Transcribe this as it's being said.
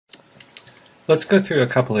Let's go through a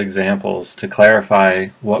couple of examples to clarify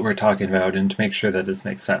what we're talking about and to make sure that this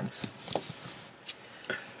makes sense.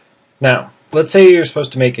 Now, let's say you're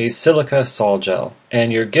supposed to make a silica Solgel,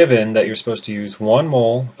 and you're given that you're supposed to use 1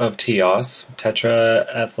 mole of TEOS,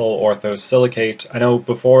 tetraethyl orthosilicate. I know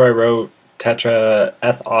before I wrote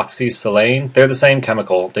tetraethoxysilane, they're the same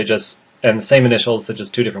chemical, and the same initials, they're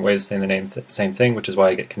just two different ways of saying the same thing, which is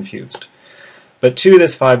why I get confused. But to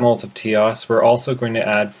this 5 moles of TEOS, we're also going to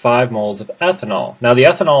add 5 moles of ethanol. Now the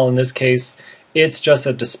ethanol in this case, it's just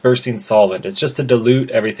a dispersing solvent. It's just to dilute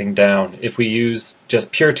everything down. If we use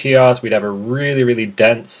just pure TEOS, we'd have a really, really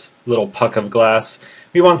dense little puck of glass.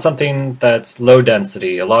 We want something that's low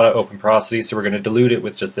density, a lot of open porosity, so we're going to dilute it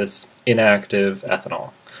with just this inactive ethanol.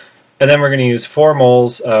 And then we're going to use 4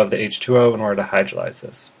 moles of the H2O in order to hydrolyze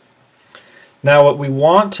this. Now what we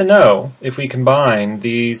want to know, if we combine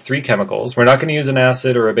these 3 chemicals, we're not going to use an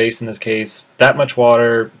acid or a base in this case, that much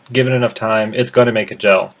water, given enough time, it's going to make a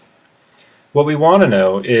gel. What we want to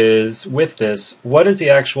know is, with this, what is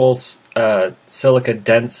the actual silica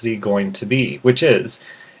density going to be? Which is,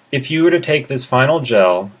 if you were to take this final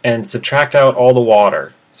gel and subtract out all the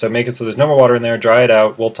water, so make it so there's no more water in there, dry it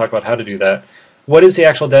out, we'll talk about how to do that, what is the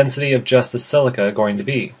actual density of just the silica going to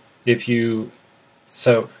be?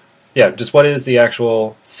 Just what is the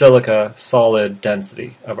actual silica solid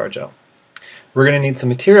density of our gel? We're going to need some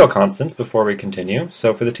material constants before we continue.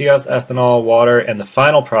 So for the TEOS, ethanol, water, and the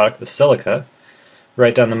final product, the silica,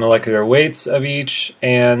 write down the molecular weights of each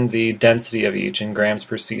and the density of each in grams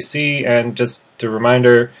per cc. And just a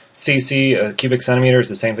reminder, cc, a cubic centimeter, is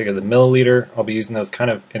the same thing as a milliliter. I'll be using those kind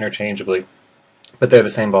of interchangeably, but they're the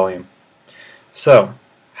same volume. So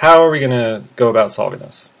how are we going to go about solving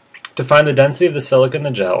this? To find the density of the silica in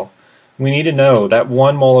the gel, we need to know that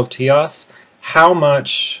 1 mole of TEOS, how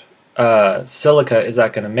much silica is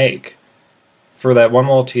that going to make? For that 1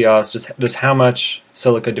 mole of TEOS, just how much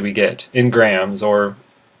silica do we get in grams or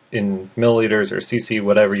in milliliters or cc,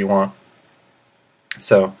 whatever you want.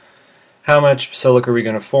 So how much silica are we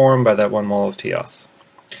going to form by that 1 mole of TEOS?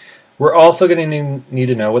 We're also going to need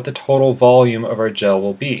to know what the total volume of our gel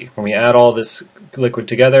will be. When we add all this liquid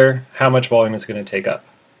together, how much volume it's going to take up.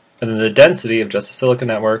 And then the density of just the silica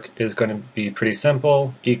network is going to be pretty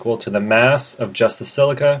simple, equal to the mass of just the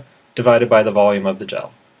silica divided by the volume of the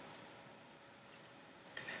gel.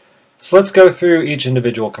 So let's go through each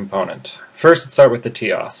individual component. First, let's start with the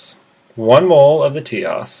TEOS. 1 mole of the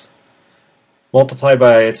TEOS multiplied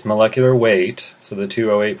by its molecular weight, so the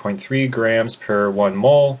 208.3 grams per 1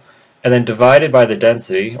 mole, and then divided by the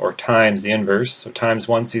density, or times the inverse, so times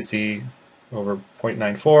 1 cc over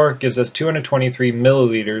 0.94 gives us 223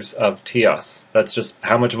 milliliters of TEOS. That's just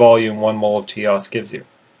how much volume 1 mole of TEOS gives you.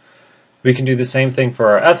 We can do the same thing for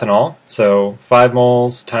our ethanol, so 5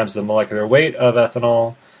 moles times the molecular weight of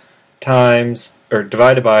ethanol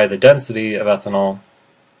divided by the density of ethanol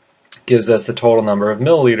gives us the total number of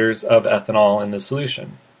milliliters of ethanol in the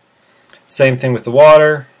solution. Same thing with the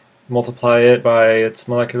water, multiply it by its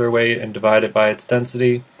molecular weight and divide it by its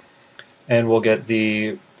density, and we'll get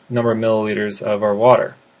the number of milliliters of our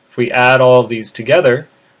water. If we add all of these together,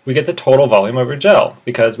 we get the total volume of our gel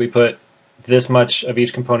because we put this much of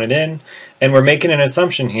each component in, and we're making an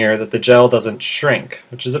assumption here that the gel doesn't shrink,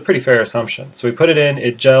 which is a pretty fair assumption. So we put it in,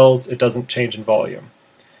 it gels, it doesn't change in volume.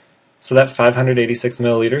 So that 586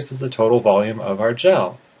 milliliters is the total volume of our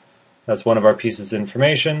gel. That's one of our pieces of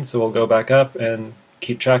information, so we'll go back up and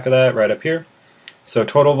keep track of that right up here. So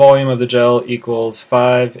total volume of the gel equals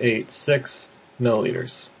 586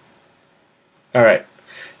 milliliters. Alright,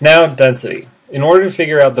 now density. In order to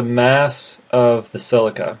figure out the mass of the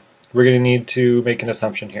silica, we're going to need to make an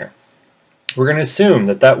assumption here. We're going to assume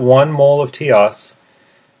that that 1 mole of TEOS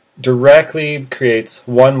directly creates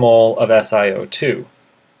 1 mole of SiO2.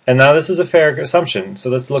 And now this is a fair assumption, so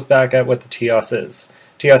let's look back at what the TEOS is.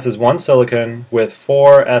 TEOS is 1 silicon with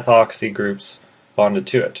 4 ethoxy groups bonded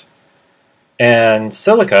to it. And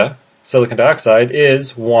silica, silicon dioxide,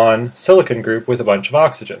 is 1 silicon group with a bunch of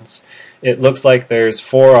oxygens. It looks like there's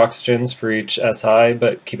 4 oxygens for each Si,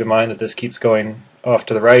 but keep in mind that this keeps going off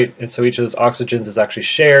to the right, and so each of those oxygens is actually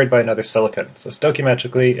shared by another silicon. So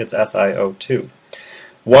stoichiometrically, it's SiO2.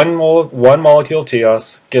 1 molecule of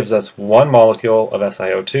TEOS gives us 1 molecule of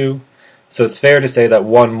SiO2, so it's fair to say that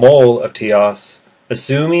 1 mole of TEOS,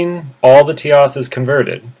 assuming all the TEOS is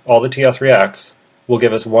converted, all the TEOS reacts, will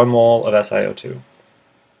give us 1 mole of SiO2.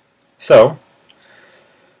 So,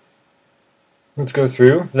 let's go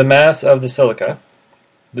through the mass of the silica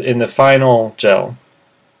in the final gel.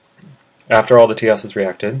 After all the TEOS is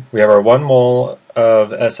reacted, we have our 1 mole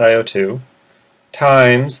of SiO2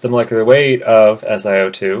 times the molecular weight of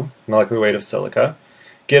SiO2, molecular weight of silica,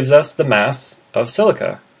 gives us the mass of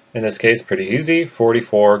silica. In this case, pretty easy,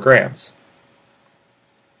 44 grams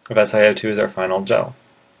of SiO2 is our final gel.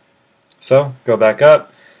 So go back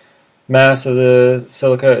up, mass of the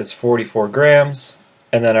silica is 44 grams,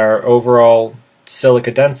 and then our overall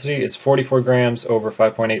silica density is 44 grams over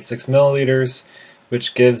 5.86 milliliters,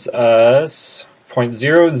 which gives us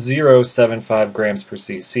 0.0075 grams per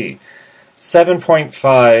cc.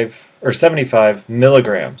 7.5 or 75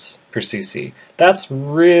 milligrams per cc. That's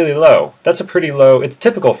really low. That's a pretty low, it's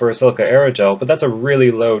typical for a silica aerogel, but that's a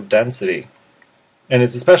really low density. And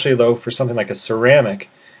it's especially low for something like a ceramic.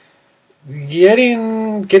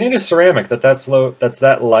 Getting a ceramic that's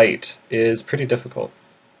that light is pretty difficult.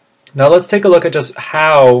 Now let's take a look at just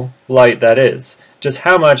how light that is. Just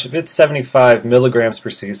how much, if it's 75 milligrams per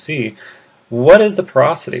cc, what is the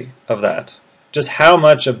porosity of that? Just how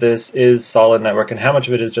much of this is solid network and how much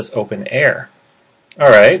of it is just open air?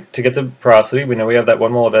 Alright, to get the porosity, we know we have that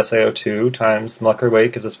 1 mole of SiO2 times molecular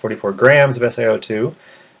weight gives us 44 grams of SiO2,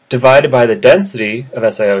 divided by the density of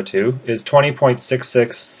SiO2 is 20.66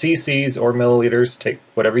 cc's or milliliters, take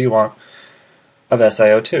whatever you want, of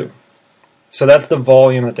SiO2. So that's the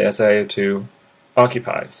volume that the SiO2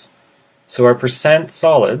 occupies. So our percent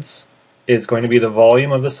solids is going to be the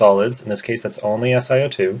volume of the solids, in this case that's only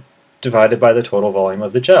SiO2, divided by the total volume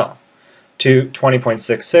of the gel.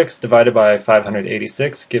 20.66 divided by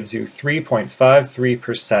 586 gives you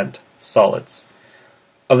 3.53% solids.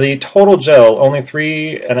 Of the total gel, only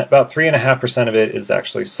about 3.5% of it is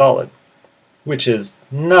actually solid, which is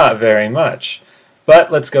not very much.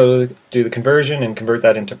 But let's go do the conversion and convert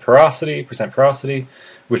that into porosity, percent porosity,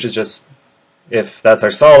 which is just, if that's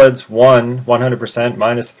our solids, 100%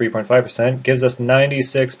 minus 3.5% gives us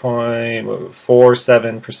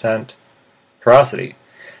 96.47% porosity.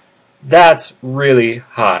 That's really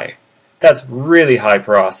high. That's really high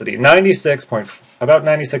porosity. About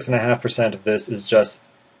 96.5% of this is just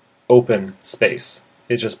open space.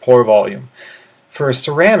 It's just pore volume. For a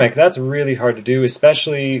ceramic, that's really hard to do,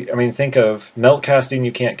 especially, I mean, think of melt casting,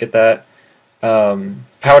 you can't get that.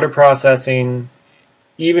 Powder processing,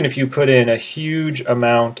 even if you put in a huge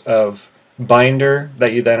amount of binder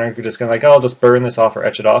that you then are just going to like, oh, I'll just burn this off or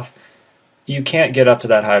etch it off, you can't get up to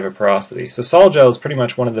that high of a porosity. So Solgel is pretty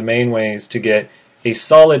much one of the main ways to get a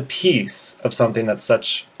solid piece of something that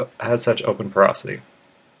has such open porosity.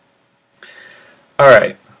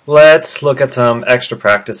 Alright, let's look at some extra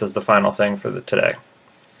practice as the final thing for today.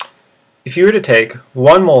 If you were to take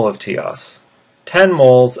 1 mole of TiOS, 10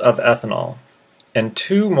 moles of ethanol, and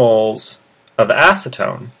 2 moles of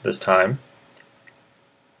acetone this time,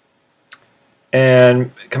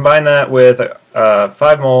 and combine that with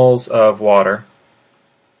 5 moles of water,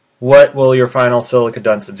 what will your final silica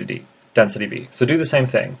density be? So do the same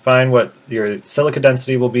thing. Find what your silica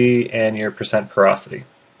density will be and your percent porosity.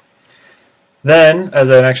 Then, as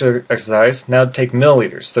an extra exercise, now take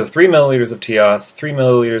milliliters. So 3 milliliters of TiOS, 3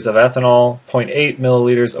 milliliters of ethanol, 0.8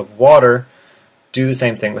 milliliters of water. Do the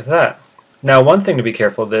same thing with that. Now, one thing to be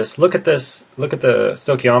careful of this, look at the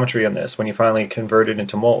stoichiometry on this when you finally convert it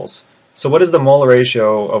into moles. So what is the molar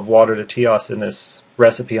ratio of water to TiOS in this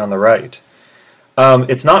recipe on the right?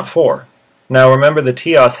 It's not 4. Now remember the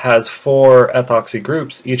TiOS has 4 ethoxy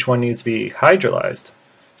groups. Each one needs to be hydrolyzed.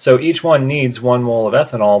 So each one needs 1 mole of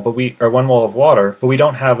ethanol, or 1 mole of water, but we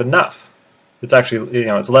don't have enough. It's actually,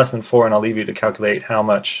 it's less than 4, and I'll leave you to calculate how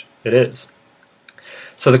much it is.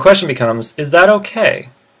 So the question becomes, is that okay?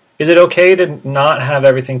 Is it okay to not have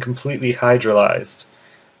everything completely hydrolyzed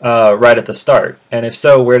right at the start? And if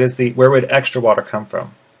so, where would extra water come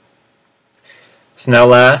from? So now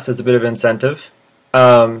last, as a bit of incentive,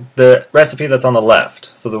 the recipe that's on the left,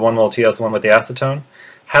 so the 1 mole TiOS, the one with the acetone,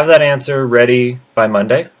 have that answer ready by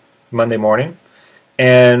Monday morning,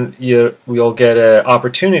 and you'll get an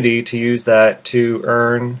opportunity to use that to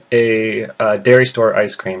earn a dairy store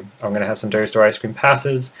ice cream. I'm going to have some dairy store ice cream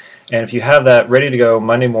passes, and if you have that ready to go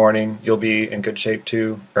Monday morning, you'll be in good shape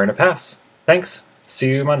to earn a pass. Thanks.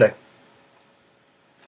 See you Monday.